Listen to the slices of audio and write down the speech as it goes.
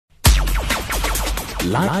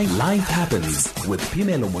Life happens with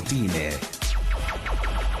Pimelo Motine.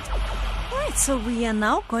 Right, so we are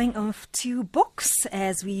now going off to books,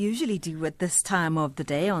 as we usually do at this time of the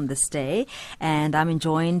day, on this day. And I'm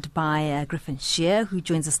joined by Griffin, Shea, who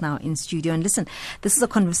joins us now in studio. And listen, this is a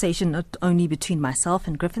conversation not only between myself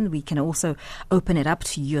and Griffin. We can also open it up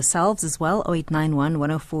to yourselves as well, 0891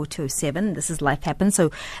 104 207. This is Life Happens.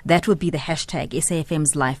 So that would be the hashtag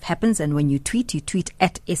SAFM's Life Happens. And when you tweet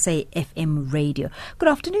at SAFM Radio. Good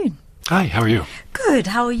afternoon. Hi, how are you? Good,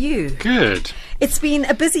 how are you? Good. It's been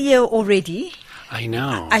a busy year already. I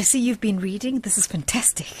know. I see you've been reading. This is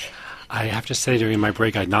fantastic. I have to say, during my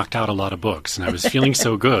break, I knocked out a lot of books, and I was feeling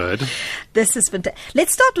so good. This is fantastic.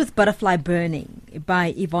 Let's start with Butterfly Burning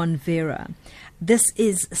by Yvonne Vera. This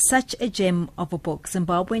is such a gem of a book,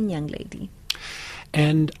 Zimbabwean young lady.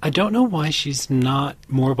 And I don't know why she's not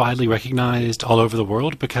more widely recognized all over the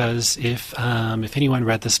world, because if anyone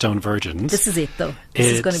read The Stone Virgins... This is it, though. This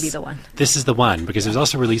is going to be the one. This is the one, because it was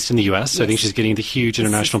also released in the U.S., so I think she's getting the huge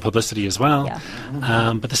international publicity as well.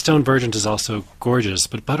 Yeah. But The Stone Virgins is also gorgeous.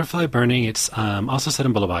 But Butterfly Burning, it's also set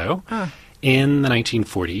in Bulawayo in the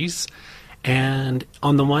 1940s. And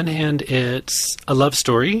on the one hand, it's a love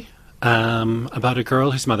story about a girl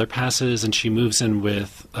whose mother passes and she moves in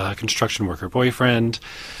with a construction worker boyfriend.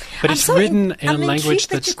 But it's written in a language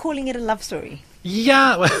that you're calling it a love story.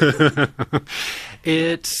 Yeah.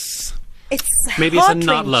 It's maybe it's a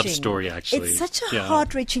not love story, actually. It's such a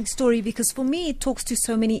heart-wrenching story because for me it talks to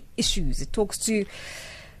so many issues. It talks to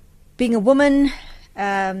being a woman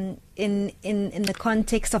in the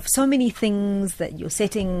context of so many things, that your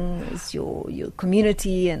settings, your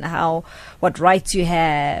community, and what rights you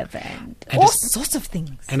have, and all sorts of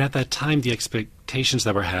things. And at that time, the expectations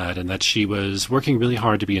that were had, and that she was working really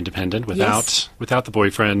hard to be independent without the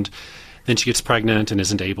boyfriend. Then she gets pregnant and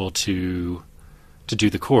isn't able to do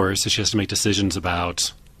the course, so she has to make decisions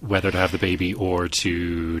about whether to have the baby or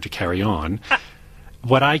to carry on.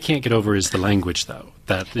 What I can't get over is the language, though.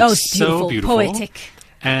 That it's so beautiful, poetic.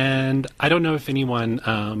 And I don't know if anyone,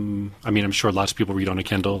 I'm sure lots of people read on a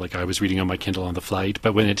Kindle, like I was reading on my Kindle on the flight,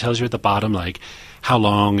 but when it tells you at the bottom, like, how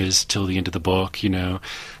long is till the end of the book, I'm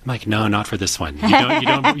like, no, not for this one.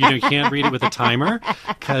 You can't read it with a timer,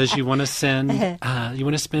 because you want to spend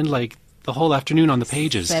like the whole afternoon on the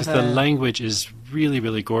pages, because the language is really,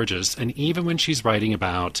 really gorgeous. And even when she's writing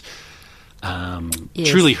about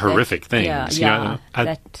truly horrific things,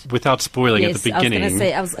 without spoiling at the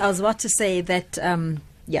beginning. I was about to say that,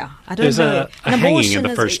 I don't there's know. a hanging in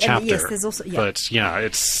the first chapter. Yes, there's also, But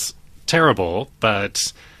it's terrible,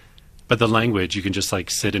 but the language, you can just like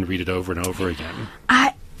sit and read it over and over again.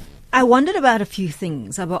 I wondered about a few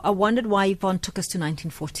things. I wondered why Yvonne took us to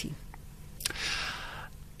 1940.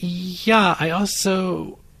 Yeah,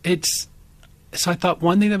 So I thought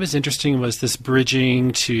one thing that was interesting was this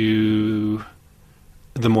bridging to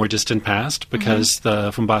the more distant past, because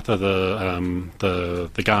the Fumbata,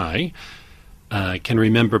 the guy, can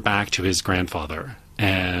remember back to his grandfather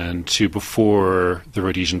and to before the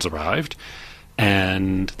Rhodesians arrived,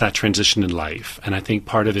 and that transition in life. And I think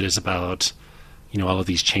part of it is about all of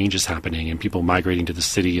these changes happening and people migrating to the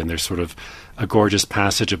city, and there's sort of a gorgeous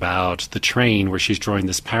passage about the train where she's drawing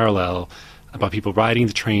this parallel about people riding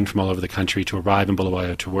the train from all over the country to arrive in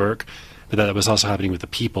Bulawayo to work, but that was also happening with the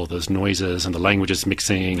people, those noises and the languages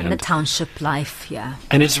mixing. And the township life, yeah.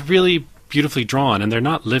 And it's really beautifully drawn, and they're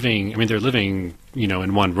not living, they're living,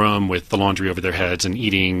 in one room with the laundry over their heads and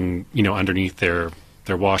eating, underneath their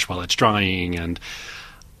wash while it's drying.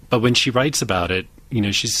 But when she writes about it,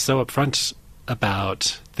 she's so upfront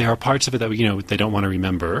about, there are parts of it that, they don't want to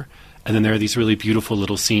remember. And then there are these really beautiful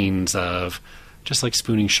little scenes of just like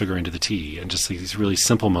spooning sugar into the tea, and just like these really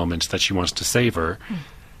simple moments that she wants to savor.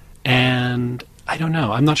 And I don't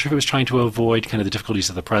know. I'm not sure if it was trying to avoid kind of the difficulties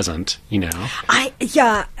of the present,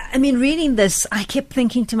 reading this, I kept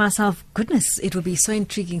thinking to myself, goodness, it would be so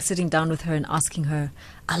intriguing sitting down with her and asking her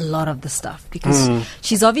a lot of the stuff, because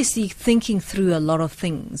she's obviously thinking through a lot of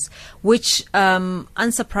things, which,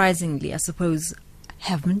 unsurprisingly, I suppose,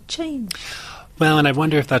 haven't changed. Well, and I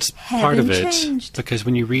wonder if that's part of it, because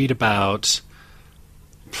when you read about...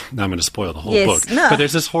 Now I'm going to spoil the whole book. No. But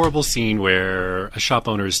there's this horrible scene where a shop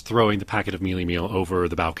owner is throwing the packet of mealie meal over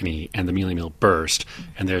the balcony, and the mealie meal burst,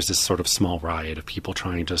 and there's this sort of small riot of people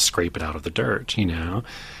trying to scrape it out of the dirt,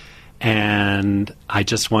 And I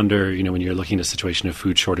just wonder, when you're looking at a situation of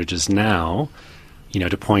food shortages now,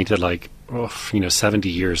 to point at 70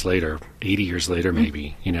 years later, 80 years later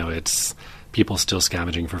maybe, it's people still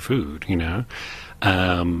scavenging for food,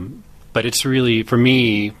 But it's really, for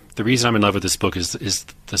me, the reason I'm in love with this book is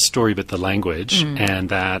the story, but the language, and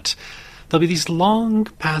that there'll be these long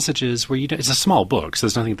passages where it's a small book, so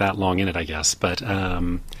there's nothing that long in it, I guess. But where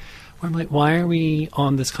I'm like, why are we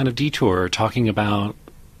on this kind of detour talking about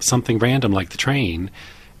something random like the train?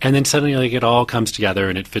 And then suddenly, like, it all comes together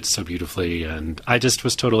and it fits so beautifully, and I just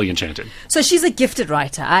was totally enchanted. So she's a gifted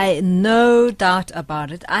writer. No doubt about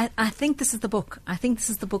it. I think this is the book. I think this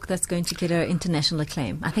is the book that's going to get her international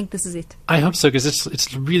acclaim. I think this is it. I hope so, because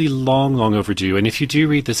it's really long overdue. And if you do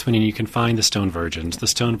read this one and you can find The Stone Virgins, The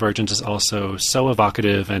Stone Virgins is also so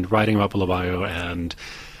evocative and writing about Bulawayo, and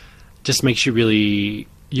just makes you really...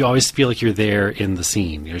 You always feel like you're there in the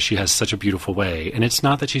scene. You know, she has such a beautiful way. And it's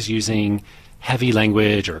not that she's using heavy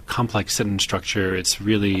language or complex sentence structure. It's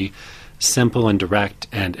really simple and direct,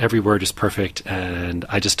 and every word is perfect. And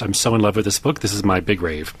I'm so in love with this book. This is my big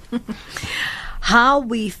rave. How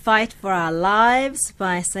We Fight for Our Lives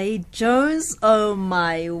by Saeed Jones. Oh,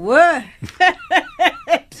 my word.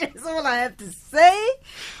 That's all I have to say.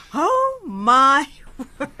 Oh, my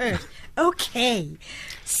word. Okay.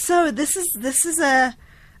 So this is a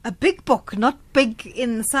big book, not big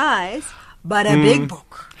in size, but a big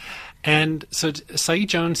book. And so Saeed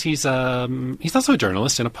Jones, he's also a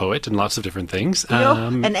journalist and a poet and lots of different things.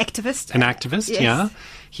 An activist. An activist, yes. Yeah.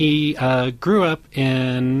 He grew up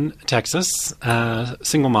in Texas,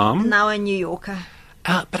 single mom. Now a New Yorker.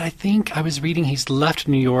 But I think I was reading he's left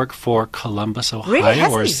New York for Columbus, Ohio, really?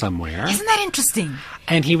 or somewhere. Isn't that interesting?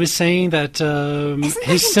 And he was saying that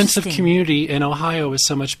his sense of community in Ohio was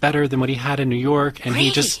so much better than what he had in New York, and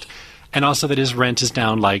really? And also that his rent is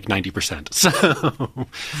down like 90%. So,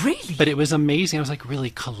 really? But it was amazing. I was like, really,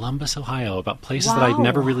 Columbus, Ohio, about places that I'd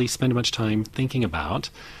never really spent much time thinking about.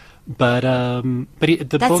 But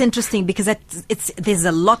that's interesting, because there's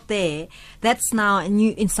a lot there. That's now a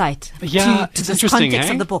new insight to the context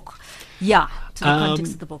of the book. Yeah, to the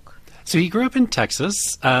context of the book. So he grew up in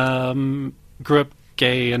Texas, grew up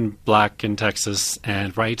gay and black in Texas,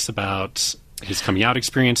 and writes about his coming out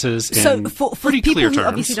experiences in for pretty people clear who terms.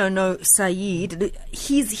 Obviously don't know Saeed,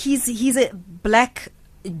 he's a black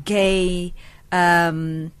gay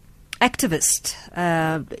activist.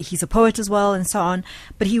 He's a poet as well, and so on.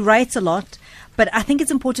 But he writes a lot. But I think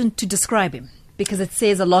it's important to describe him, because it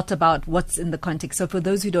says a lot about what's in the context. So for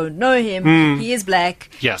those who don't know him, he is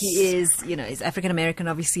black. Yes. He is, he's African American.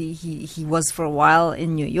 Obviously, he was for a while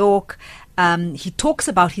in New York. He talks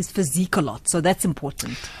about his physique a lot, so that's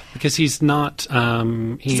important. Because he's not...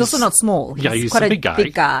 he's also not small. He's quite a big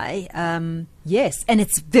guy. Yes, and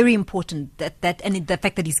it's very important and the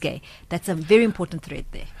fact that he's gay. That's a very important thread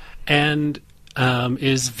there. And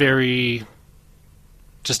is very...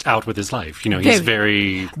 just out with his life. He's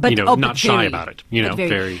very, not shy about it.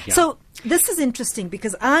 Very. Yeah. So this is interesting,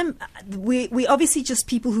 because we obviously just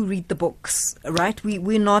people who read the books, right?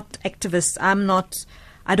 We're not activists.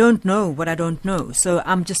 I don't know what I don't know. So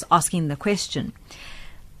I'm just asking the question.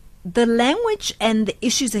 The language and the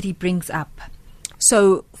issues that he brings up.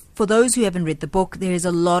 So for those who haven't read the book, there is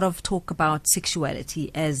a lot of talk about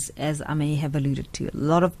sexuality, as I may have alluded to, a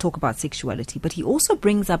lot of talk about sexuality. But he also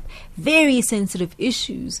brings up very sensitive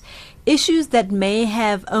issues that may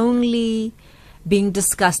have only been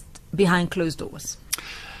discussed behind closed doors.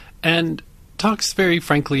 And talks very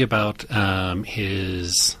frankly about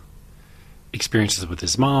his experiences with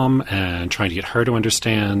his mom and trying to get her to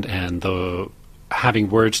understand, and having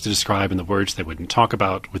words to describe and the words they wouldn't talk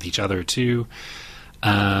about with each other too.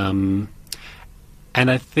 And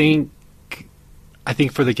I think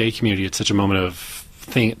for the gay community, it's such a moment of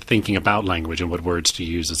thinking about language and what words to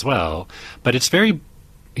use as well. But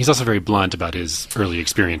he's also very blunt about his early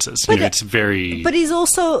experiences. It's very. But he's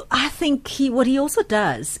also, I think what he also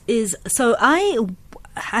does is, so I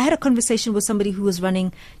had a conversation with somebody who was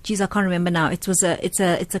running. Geez, I can't remember now. It's a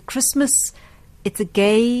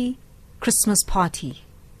gay Christmas party.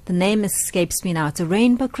 The name escapes me now. It's a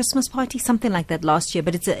rainbow Christmas party, something like that last year,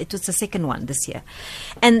 but it was the second one this year.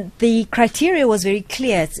 And the criteria was very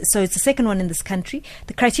clear. So it's the second one in this country.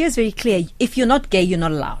 The criteria is very clear. If you're not gay, you're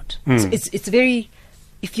not allowed. So it's very,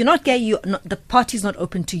 if you're not gay, the party's not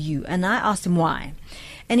open to you. And I asked him why.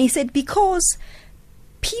 And he said, because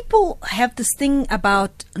people have this thing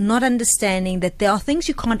about not understanding that there are things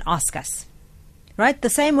you can't ask us, right? The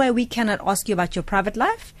same way we cannot ask you about your private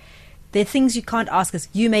life. There are things you can't ask us.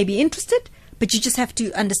 You may be interested, but you just have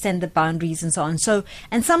to understand the boundaries and so on. So,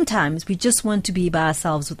 and sometimes we just want to be by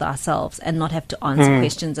ourselves with ourselves and not have to answer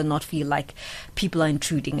questions and not feel like people are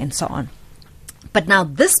intruding and so on. But now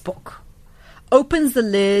this book opens the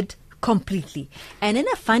lid completely. And in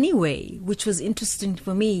a funny way, which was interesting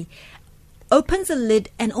for me, opens a lid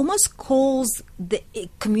and almost calls the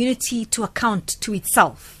community to account to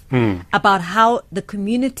itself about how the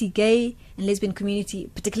community, gay and lesbian community,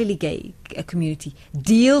 particularly gay community,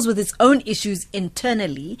 deals with its own issues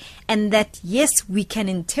internally, and that, yes, we can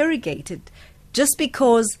interrogate it. Just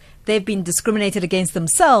because they've been discriminated against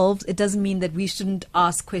themselves, it doesn't mean that we shouldn't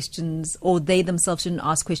ask questions, or they themselves shouldn't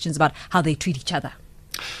ask questions about how they treat each other.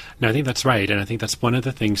 No, I think that's right, and I think that's one of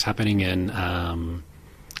the things happening in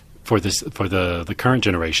for the current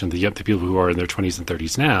generation, the people who are in their 20s and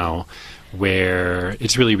 30s now, where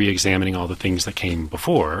it's really re-examining all the things that came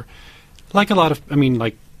before. Like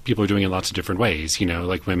people are doing it in lots of different ways,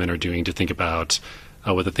 like women are doing, to think about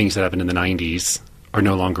what the things that happened in the 90s are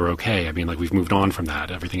no longer okay. We've moved on from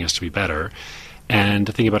that. Everything has to be better. And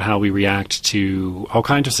to think about how we react to all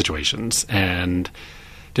kinds of situations, and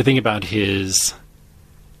to think about his...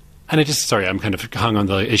 And I'm kind of hung on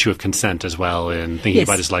the issue of consent as well, and thinking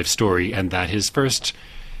about his life story, and that his first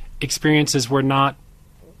experiences were not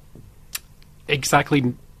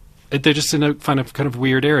exactly... They're just in a kind of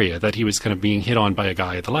weird area, that he was kind of being hit on by a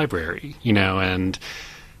guy at the library, and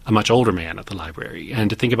a much older man at the library. And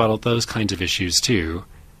to think about all those kinds of issues too,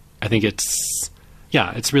 I think it's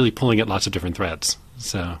really pulling at lots of different threads.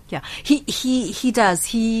 So yeah, he does.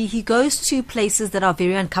 He goes to places that are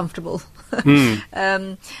very uncomfortable,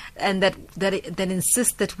 and that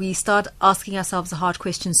insist that we start asking ourselves the hard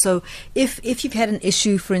questions. So if you've had an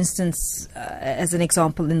issue, for instance, as an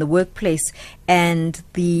example, in the workplace, and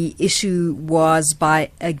the issue was by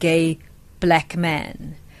a gay black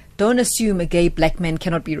man, don't assume a gay black man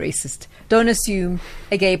cannot be racist. Don't assume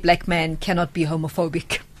a gay black man cannot be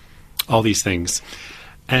homophobic. All these things.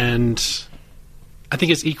 And I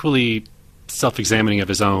think it's equally self-examining of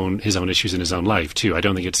his own issues in his own life too. I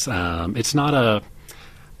don't think it's not a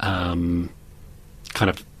kind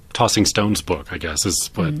of tossing stones book, I guess,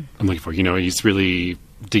 is what I'm looking for. He's really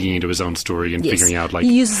digging into his own story and figuring out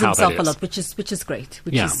he uses how himself a lot, which is great,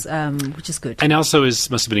 which is good. And also must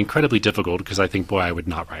have been incredibly difficult, because I think, boy, I would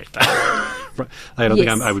not write that. I don't think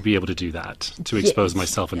I would be able to do that, to expose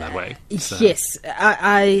myself in that way. So. Yes,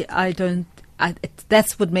 I don't.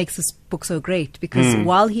 That's what makes this book so great, because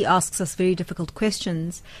while he asks us very difficult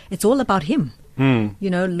questions, it's all about him.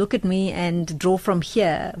 Look at me and draw from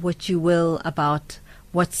here what you will about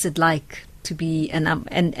what's it like to be, and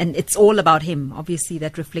it's all about him. Obviously,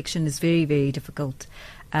 that reflection is very, very difficult,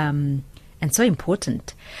 and so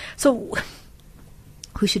important. So,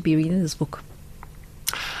 who should be reading this book?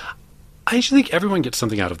 I actually think everyone gets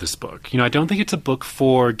something out of this book. I don't think it's a book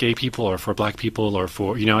for gay people or for black people or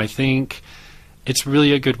for, I think it's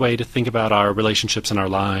really a good way to think about our relationships and our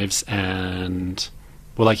lives, and,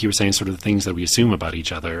 well, like you were saying, sort of the things that we assume about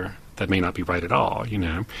each other that may not be right at all,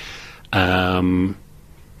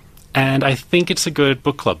 And I think it's a good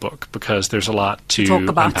book club book, because there's a lot to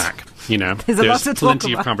unpack. There's a lot to talk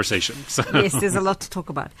plenty about. Of conversations. Yes, there's a lot to talk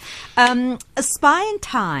about. A Spy in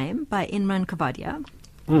Time by Imraan Coovadia.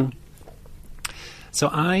 So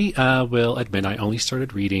I will admit I only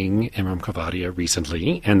started reading Imraan Coovadia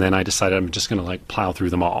recently, and then I decided I'm just going to plow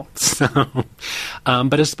through them all. So,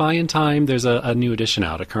 but A Spy in Time, there's a new edition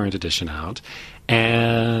out, a current edition out.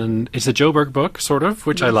 And it's a Joburg book, sort of,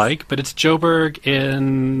 which I like, but it's Joburg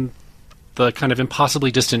in the kind of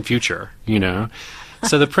impossibly distant future,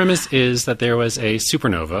 So the premise is that there was a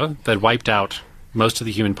supernova that wiped out most of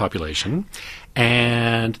the human population,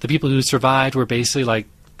 and the people who survived were basically like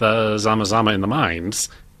the Zama Zama in the mines,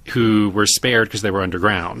 who were spared because they were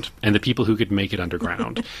underground, and the people who could make it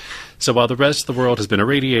underground. So while the rest of the world has been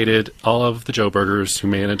irradiated, all of the Joburgers who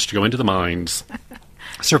managed to go into the mines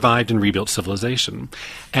survived and rebuilt civilization.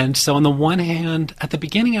 And so on the one hand, at the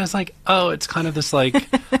beginning I was like, oh, it's kind of this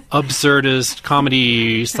absurdist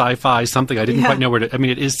comedy, sci-fi, something. I didn't quite know where to...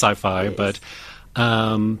 it is sci-fi, but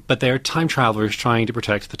they're time travelers trying to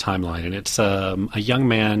protect the timeline. And it's a young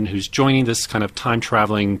man who's joining this kind of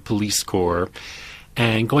time-traveling police corps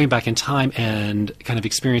and going back in time and kind of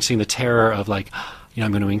experiencing the terror of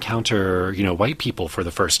I'm going to encounter, white people for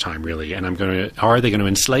the first time, really, and are they going to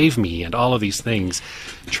enslave me, and all of these things,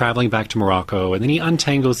 traveling back to Morocco. And then he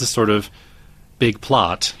untangles this sort of big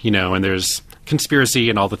plot, and there's conspiracy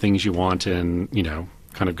and all the things you want in,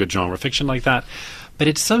 kind of good genre fiction like that. But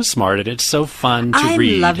it's so smart and it's so fun to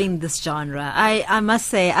read. I'm loving this genre. I must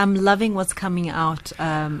say, I'm loving what's coming out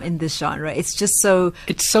in this genre. It's just so...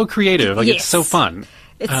 It's so creative. It's so fun.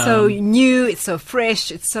 It's so new. It's so fresh.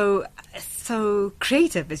 It's so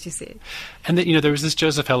creative, as you said. And then, there was this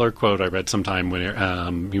Joseph Heller quote I read sometime when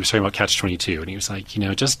he was talking about Catch-22, and he was like,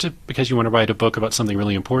 because you want to write a book about something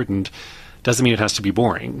really important doesn't mean it has to be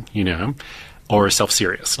boring, or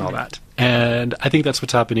self-serious and all that. And I think that's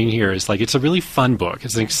what's happening here. Is like it's a really fun book.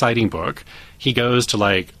 It's an exciting book. He goes to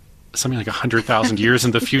like something like 100,000 years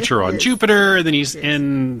in the future on Jupiter, and then he's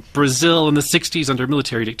in Brazil in the 60s under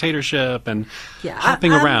military dictatorship and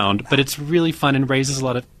hopping around. But it's really fun and raises a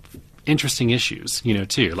lot of interesting issues,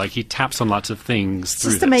 too. Like he taps on lots of things. It's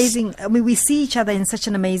just amazing. I mean, we see each other in such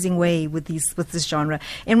an amazing way with this genre.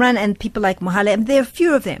 Imraan and people like Mohale, and there are a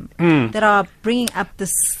few of them that are bringing up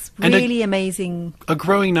this really amazing... A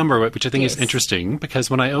growing number, which I think is interesting, because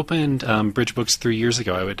when I opened Bridge Books 3 years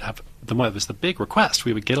ago, I would have... the big request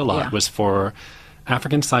we would get a lot was for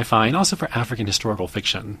African sci-fi and also for African historical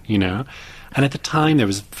fiction, And at the time, there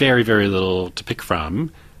was very, very little to pick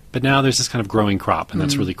from. But now there's this kind of growing crop, and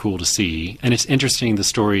that's really cool to see. And it's interesting, the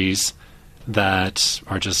stories that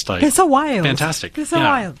are just like... They're so wild. Fantastic. They're so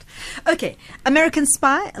wild. Okay. American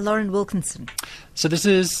Spy, Lauren Wilkinson. So this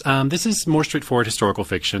is more straightforward historical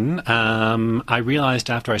fiction. I realized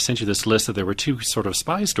after I sent you this list that there were two sort of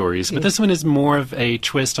spy stories, but this one is more of a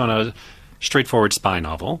twist on a straightforward spy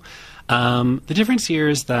novel. The difference here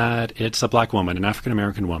is that it's a black woman, an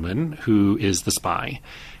African-American woman, who is the spy.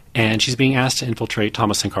 And she's being asked to infiltrate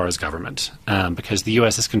Thomas Sankara's government because the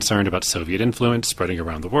U.S. is concerned about Soviet influence spreading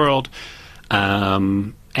around the world.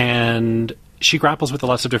 And she grapples with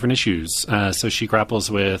lots of different issues. So she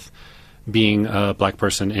grapples with being a black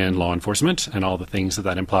person in law enforcement and all the things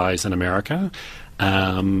that implies in America.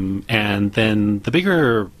 And then the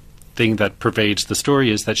bigger thing that pervades the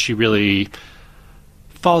story is that she really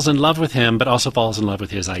falls in love with him, but also falls in love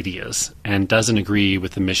with his ideas and doesn't agree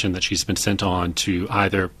with the mission that she's been sent on to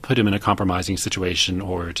either put him in a compromising situation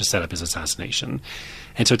or to set up his assassination.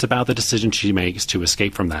 And so it's about the decision she makes to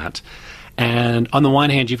escape from that. And on the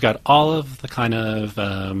one hand, you've got all of the kind of,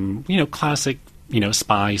 classic,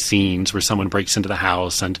 spy scenes where someone breaks into the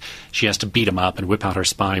house and she has to beat him up and whip out her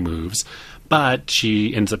spy moves. But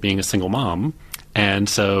she ends up being a single mom. And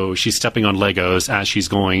so she's stepping on Legos as she's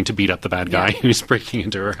going to beat up the bad guy who's breaking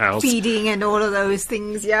into her house. Feeding and all of those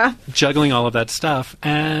things, Juggling all of that stuff.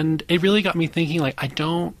 And it really got me thinking, like, I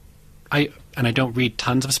don't read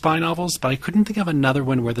tons of spy novels, but I couldn't think of another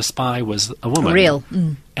one where the spy was a woman. Real.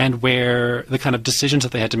 And where the kind of decisions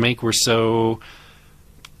that they had to make were so,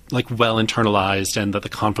 like, well internalized and that the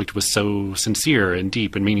conflict was so sincere and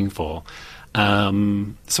deep and meaningful.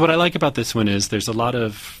 So what I like about this one is there's a lot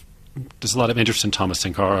of interest in Thomas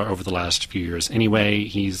Sankara over the last few years. Anyway,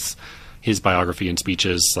 his biography and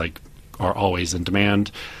speeches are always in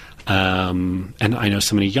demand. And I know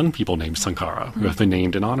so many young people named Sankara who have been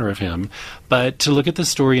named in honor of him. But to look at the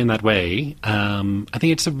story in that way, I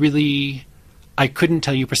think it's I couldn't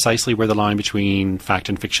tell you precisely where the line between fact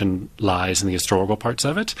and fiction lies in the historical parts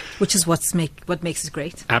of it. Which is what makes it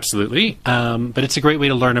great. Absolutely. But it's a great way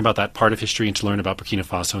to learn about that part of history and to learn about Burkina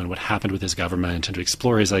Faso and what happened with his government and to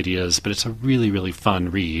explore his ideas. But it's a really, really fun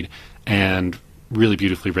read and really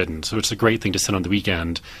beautifully written. So it's a great thing to sit on the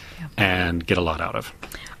weekend and get a lot out of.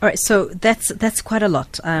 All right, so that's quite a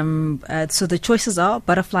lot. So the choices are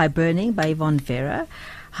Butterfly Burning by Yvonne Vera,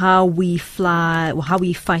 How We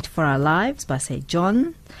Fight for Our Lives by Saeed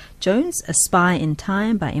Jones, A Spy in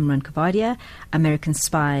Time by Imraan Coovadia, American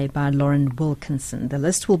Spy by Lauren Wilkinson. The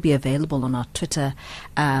list will be available on our Twitter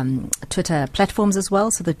platforms as well,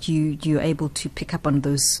 so that you're able to pick up on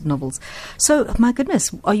those novels. So, my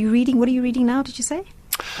goodness, what are you reading now, did you say?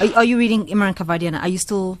 Are you reading Imraan Coovadia now?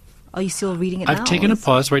 Are you still reading it now? I've taken a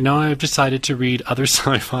pause. Right now I've decided to read other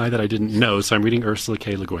sci-fi that I didn't know, so I'm reading Ursula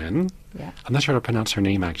K. Le Guin. Yeah. I'm not sure how to pronounce her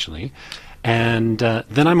name, actually. And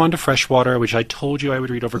then I'm on to Freshwater, which I told you I would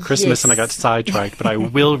read over Christmas, and I got sidetracked, but I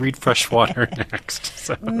will read Freshwater next.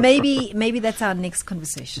 So. Maybe that's our next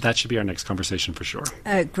conversation. That should be our next conversation for sure.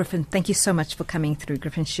 Griffin, thank you so much for coming through.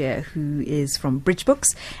 Griffin Shea, who is from Bridge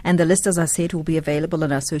Books. And the list, as I said, will be available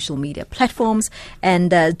on our social media platforms. And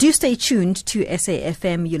do stay tuned to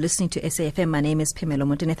SAFM. You're listening to SAFM. My name is Pimelo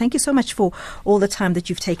Montene. Thank you so much for all the time that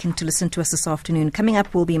you've taken to listen to us this afternoon. Coming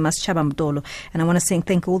up will be Maschaba Mdolo. And I want to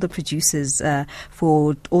thank all the producers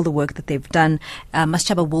for all the work that they've done.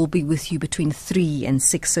 Maschaba will be with you between 3 and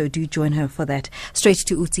 6, so do join her for that. Straight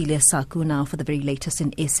to Utsile Saku now for the very latest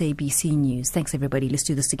in SABC News. Thanks, everybody. Let's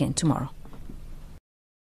do this again tomorrow.